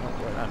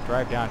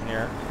drive down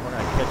here. We're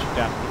gonna catch it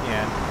down at the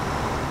end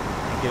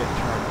and get it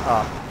turned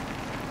up.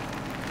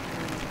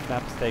 If I'm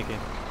not mistaken.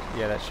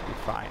 Yeah, that should be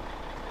fine.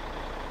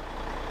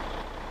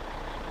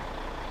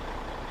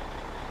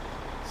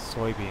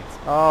 Soybeans.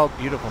 Oh,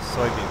 beautiful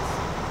soybeans.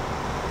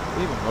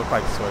 They even look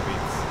like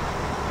soybeans.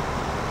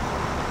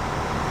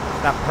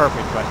 It's not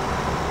perfect, but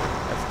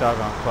that's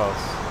doggone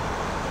close.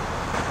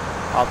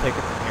 I'll take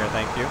it from here,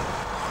 thank you.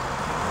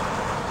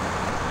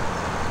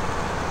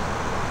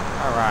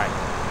 Alright.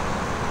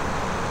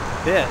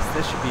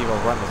 This should be able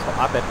to run this whole,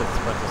 I bet this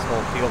runs this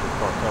whole field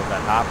before it kills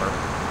that hopper.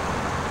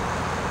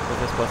 Because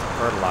this wasn't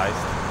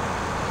fertilized.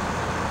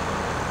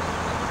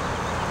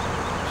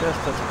 Just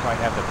doesn't quite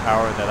have the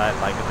power that I'd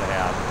like it to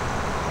have.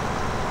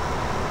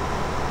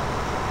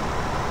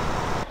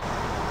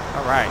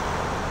 Alright,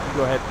 you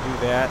go ahead and do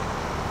that.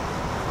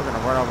 We're going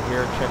to run over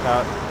here and check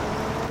out.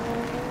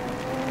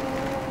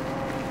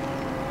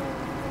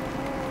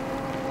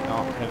 No,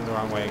 I'm heading the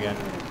wrong way again.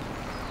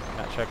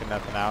 Not checking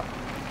nothing out.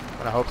 I'm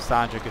going to hope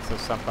Sandra gets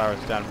those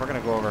sunflowers done. We're going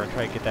to go over and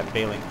try to get that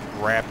baling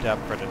wrapped up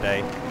for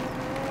today.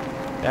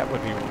 That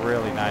would be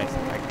really nice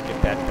if I could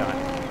get that done.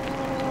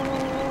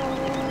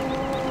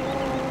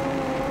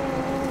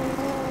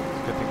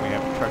 It's a good thing we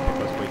have a truck that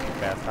goes way too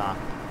fast, huh?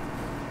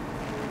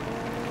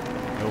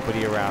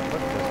 Nobody around.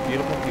 Look at those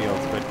beautiful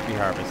fields ready to be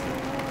harvested.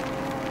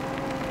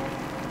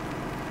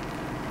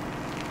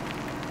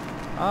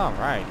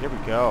 Alright, here we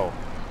go.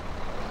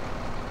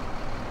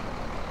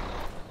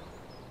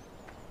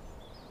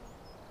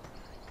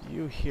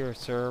 You here,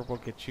 sir. We'll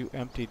get you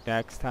emptied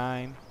next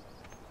time.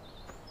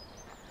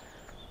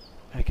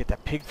 Gotta get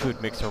that pig food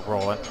mixer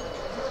rolling.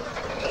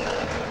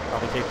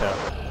 Probably take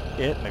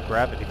it and the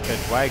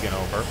gravity-fed wagon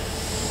over.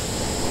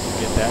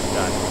 Get that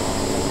done.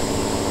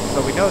 So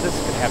we know this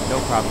is going to have no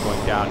problem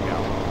going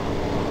downhill.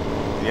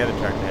 The other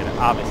tractor had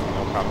obviously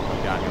no problem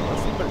going downhill.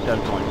 Let's see what it does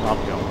going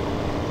uphill.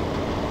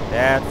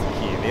 That's the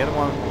key. The other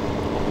one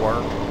will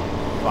work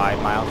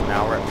 5 miles an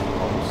hour at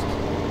most.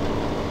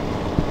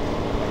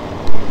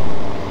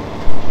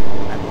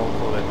 I'm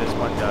hopeful that this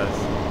one does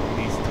at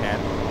least 10. can.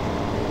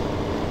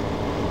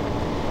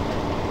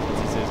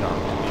 Since this is our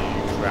big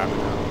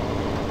tractor.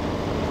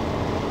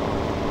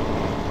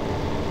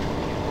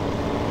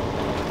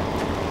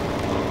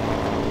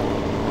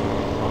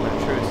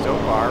 So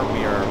far,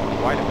 we are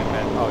quite a bit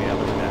better. Oh yeah,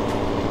 look at that.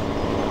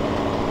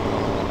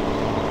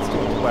 It's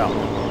doing well.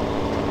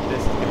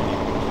 This is going to be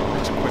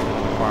much quicker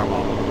than the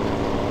Farmall.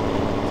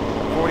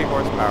 40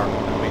 horsepower.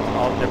 That makes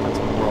all the difference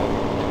in the world.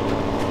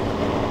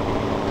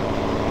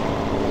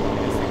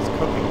 This thing's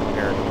cooking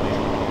comparatively.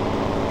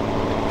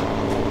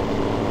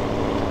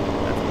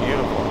 That's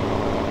beautiful.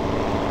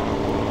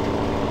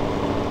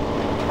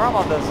 The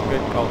Farmall does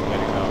good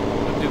cultivating though.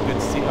 It'll do good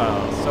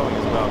sowing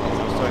as well, because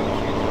those sowing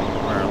machines don't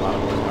require a lot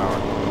of horsepower.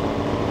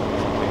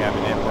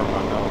 Having it work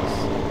on those.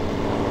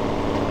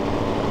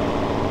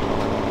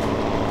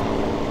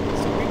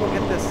 So we will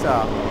get this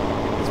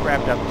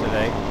wrapped up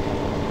today.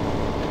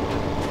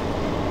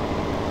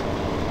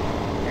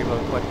 Be able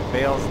to collect the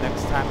bales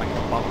next time. I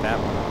can bump that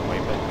one out of the way,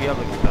 but be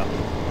able to get the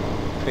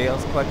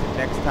bales collected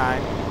next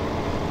time.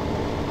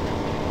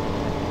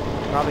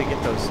 Probably get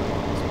those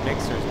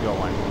mixers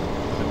going.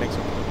 The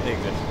mixer for the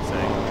pigs, I should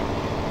say.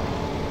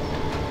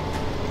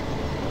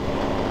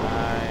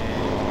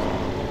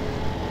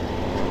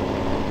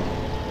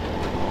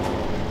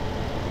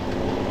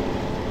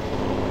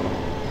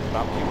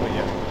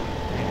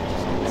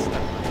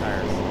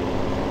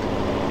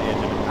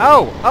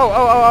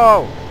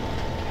 Oh!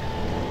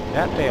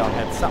 That bale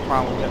had something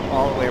wrong with it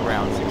all the way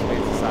around 6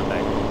 ways to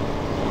Sunday.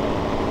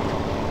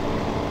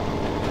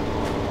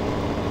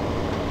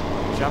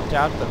 Jumped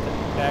out, put the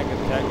tag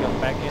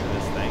back into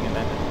this thing, and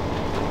then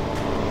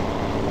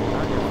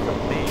the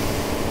me.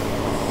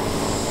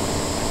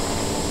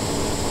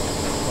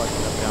 Plug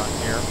it up down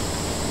here.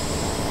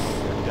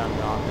 We're done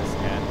on this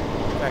end.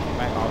 In fact, you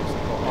might also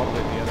go all the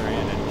way to the other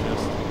end and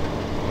just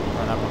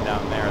run up and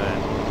down there then.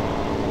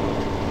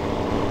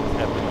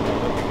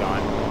 Will be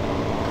gone,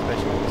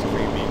 especially with this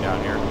free bean down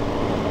here.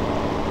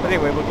 But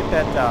anyway, we'll get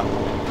that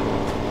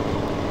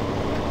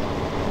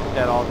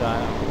all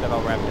done, get that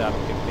all wrapped up,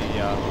 get the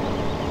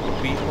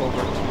wheat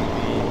over to the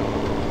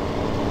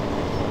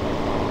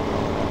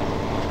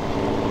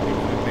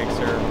food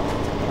mixer,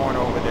 some corn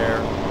over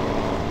there.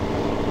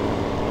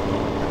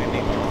 We're gonna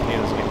need the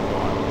potatoes getting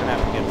going. We're gonna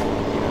have to get,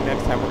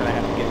 next time we're gonna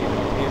have to get either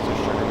potatoes or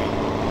sugar beet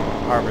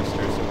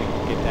harvester so we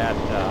can get that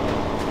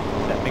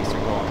mixer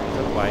going, because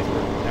otherwise we're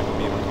not going to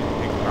be able to do the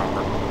pig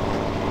proper.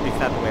 At least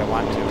not the way I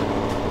want to.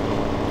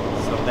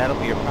 So that'll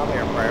be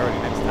probably our priority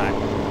next time.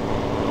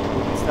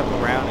 Moving stuff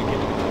around and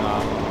getting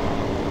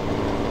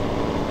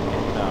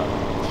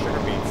sugar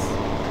beets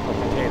or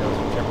potatoes,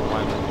 whichever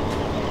one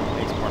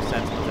makes more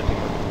sense once I think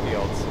of the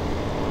fields.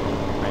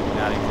 I'm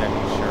not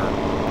exactly sure.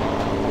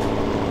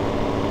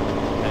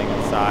 Depending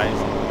on size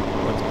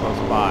and what's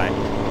close by.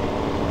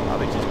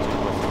 Probably just do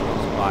what's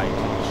close by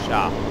to the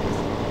shop.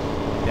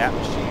 That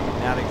machine,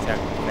 not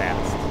exactly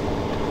fast.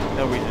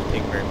 No reason to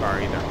take very far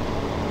either.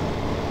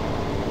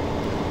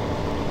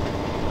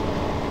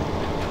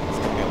 It's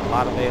going to be a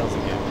lot of bales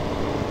again.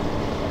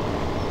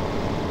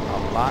 A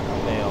lot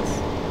of bales.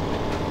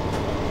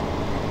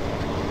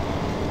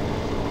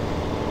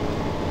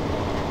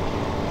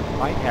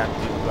 Might have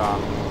to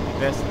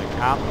invest in a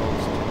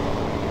compost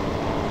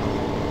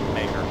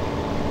maker.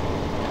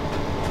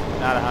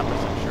 Not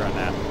 100% sure on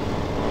that.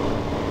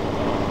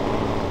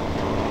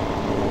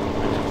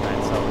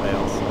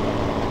 Bales.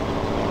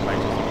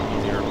 Might just be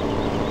easier. I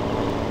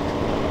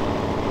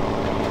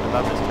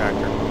love this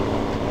tractor.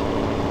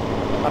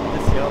 Up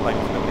this hill like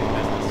nobody's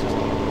business just a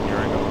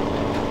year ago.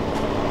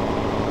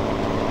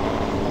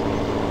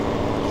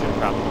 Should have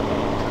probably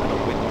put a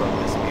windrow in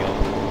this field.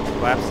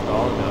 Collapsed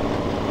all of it.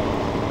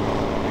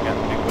 We got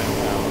the big wind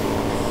now.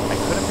 I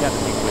could have got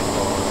the big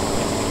windrow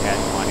if we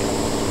had money.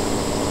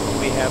 Do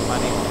we have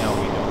money? No,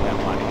 we don't have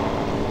money.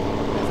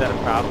 Is that a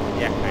problem?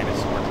 Yeah, kind of,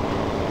 sort of.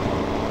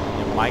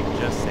 Might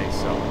just say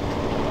so.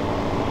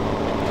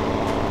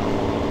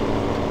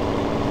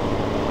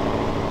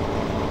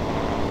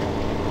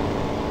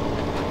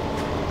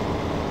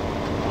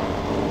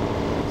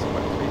 So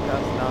what,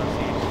 $3,000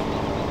 each?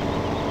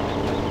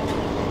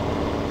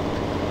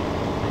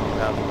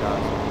 $3,000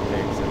 for the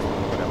pigs, that's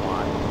what I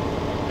want.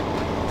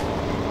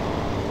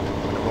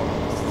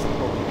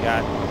 What we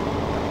got?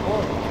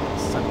 Oh,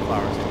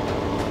 sunflowers in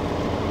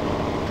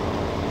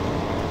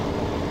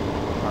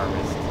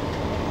harvest.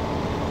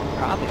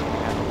 Probably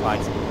gonna have to buy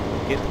some,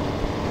 get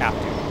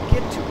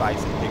to buy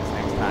some pigs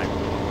next time.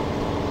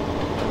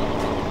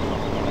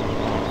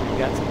 We've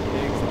got some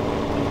pigs and we'll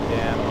feed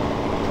them.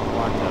 We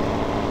want to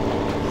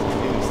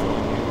do some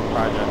new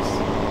projects.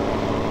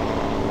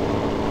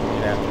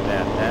 Get after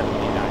that. That'd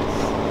be nice.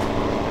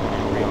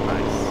 That'd be real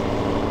nice.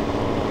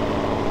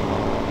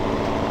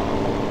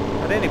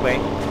 But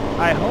anyway,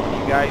 I hope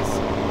you guys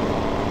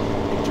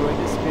enjoyed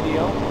this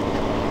video.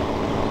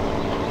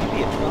 Give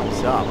me a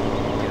thumbs up,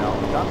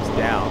 thumbs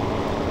down.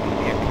 Leave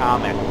me a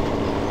comment.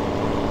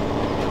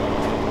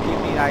 Give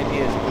me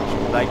ideas of what you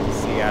would like to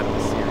see out of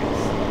the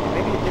series.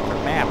 Maybe a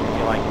different map if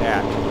you like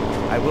that.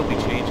 I will be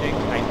changing.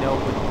 I know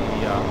with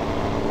the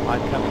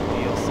upcoming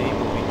DLC,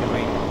 we'll be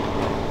doing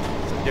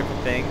some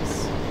different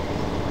things,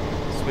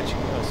 switching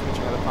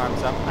other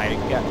farms up. I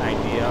got an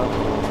idea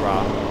for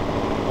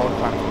both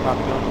farms. We're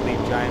probably going to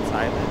leave Giants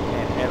Island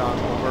and head on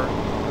over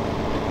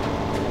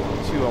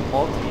to a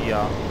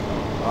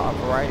a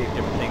variety of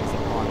different things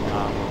on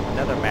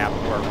another map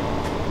where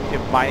we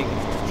have mining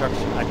and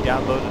construction. I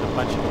downloaded a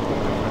bunch of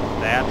equipment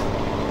for that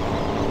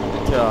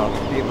to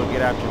be able to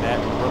get after that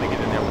and really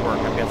get in there and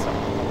work. I've got some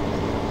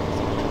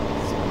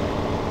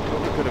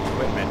really good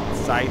equipment,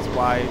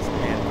 size-wise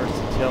and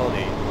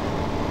versatility,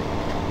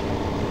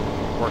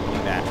 working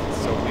that.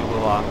 So we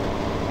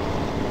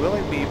will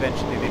be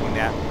eventually leaving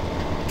that.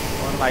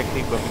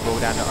 Unlikely when we go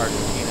down to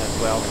Argentina as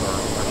well for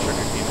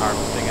sugarcane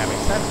harvesting. I'm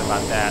excited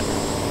about that.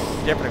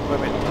 Different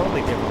equipment,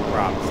 totally different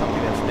crop,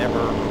 something that's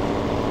never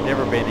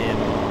been in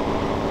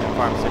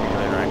Farm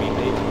Simulator. I mean,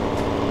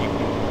 you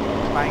can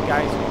find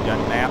guys who've done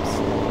maps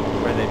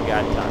where they've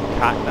got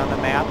cotton on the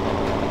map,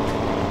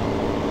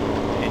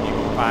 and you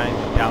can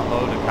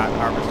download a cotton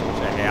harvester,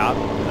 which I have,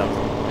 because I was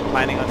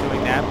planning on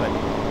doing that, but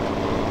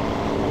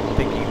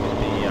thinking that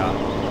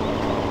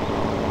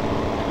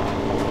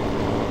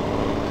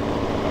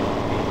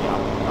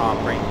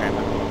brain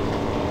cramping,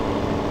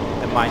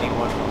 the mining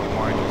one would be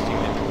more interesting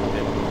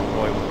than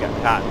boy, we've got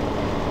cotton.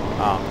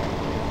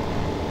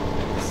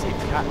 Let's see if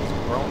cotton's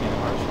grown in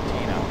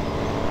Argentina.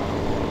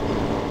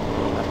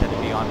 Not that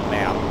it'd be on the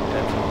map.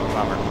 That's a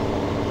bummer.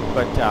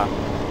 But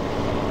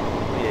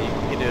yeah, you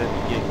can get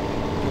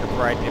a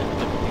variety of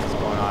different things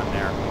going on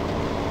there.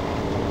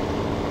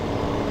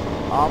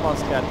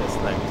 Almost got this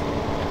licked.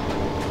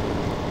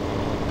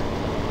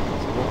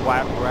 So we'll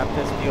wrap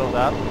this field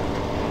up.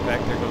 In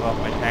fact, there goes off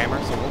my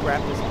timer. So we'll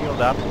wrap this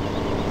field up,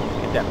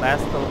 get that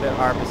last little bit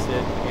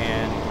harvested,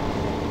 and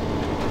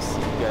we'll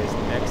see you guys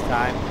next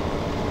time.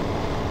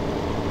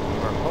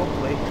 Or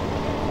hopefully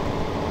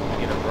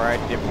get a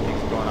variety of different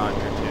things going on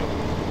here too.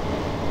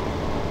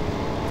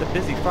 It's a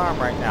busy farm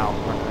right now.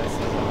 This is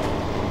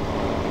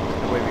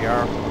the way we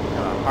are.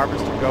 Got a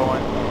harvester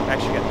going.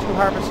 Actually got 2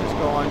 harvesters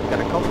going.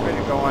 Got a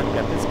cultivator going.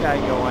 Got this guy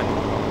going.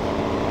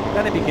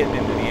 Gonna be getting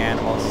into the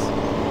animals.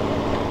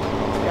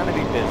 It's gonna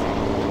be busy.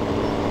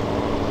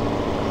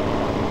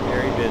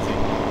 Very busy.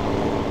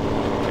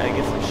 Gotta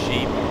get some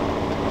sheep.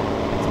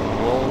 Get some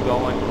wool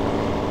going.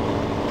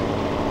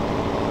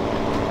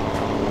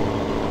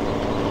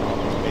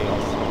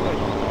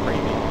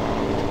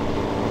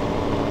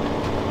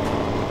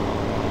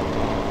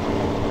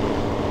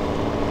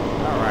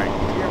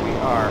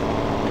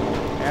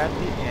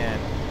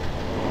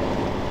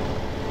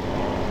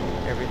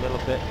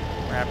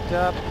 Wrapped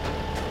up.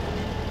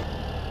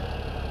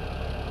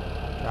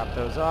 Drop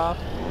those off.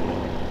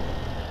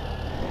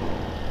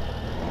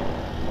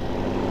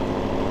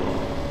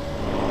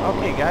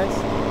 Okay guys,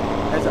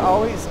 as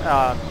always,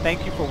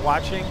 thank you for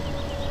watching.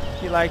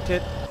 If you liked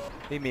it,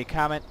 leave me a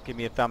comment, give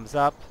me a thumbs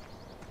up.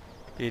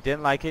 If you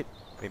didn't like it,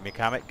 leave me a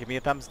comment, give me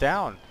a thumbs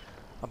down.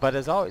 But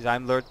as always,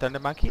 I'm Lord Thunder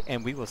Monkey,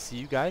 and we will see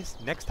you guys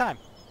next time.